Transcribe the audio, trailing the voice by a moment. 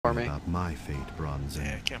for me. About my fate, Bronzen.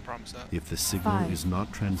 Yeah, I can't promise that. If the signal 5, is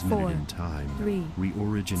not transmitted 4, in time, 3,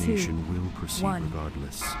 reorigination 2, will proceed 1.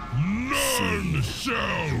 regardless. None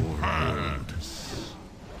shall pass.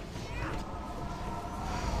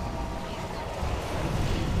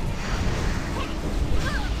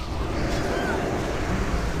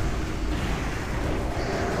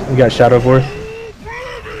 You got Shadowforth?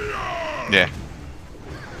 Yeah.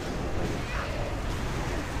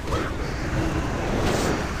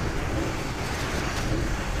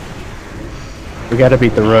 We gotta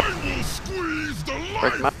beat the road. I will squeeze the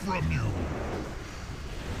Break him life up. from you.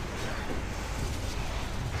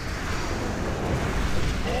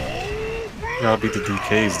 Gotta beat the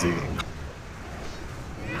DKs, dude.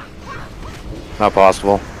 Not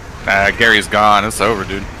possible. Gary's gone. It's over,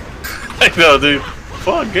 dude. I know, dude.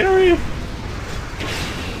 Fuck, Gary.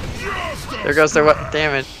 There goes their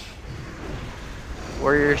damage.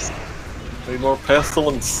 Warriors, Need more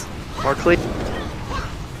pestilence. more clean.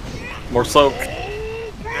 More soak.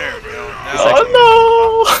 There we go.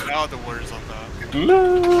 Oh Now the warriors on top.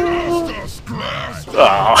 no! No! Justice grasp.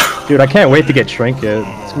 Oh. Dude, I can't wait to get Trinket.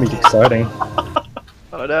 It's gonna be exciting.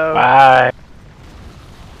 Oh no. Bye.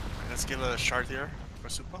 Let's get a shard here for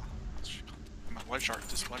Super. Come on, one shard,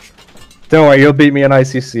 just one shard. Don't worry, you'll beat me in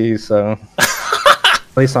ICC, so.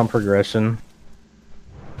 At least on progression.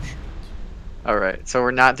 Alright, so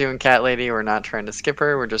we're not doing Cat Lady, we're not trying to skip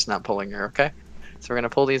her, we're just not pulling her, okay? So we're gonna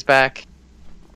pull these back.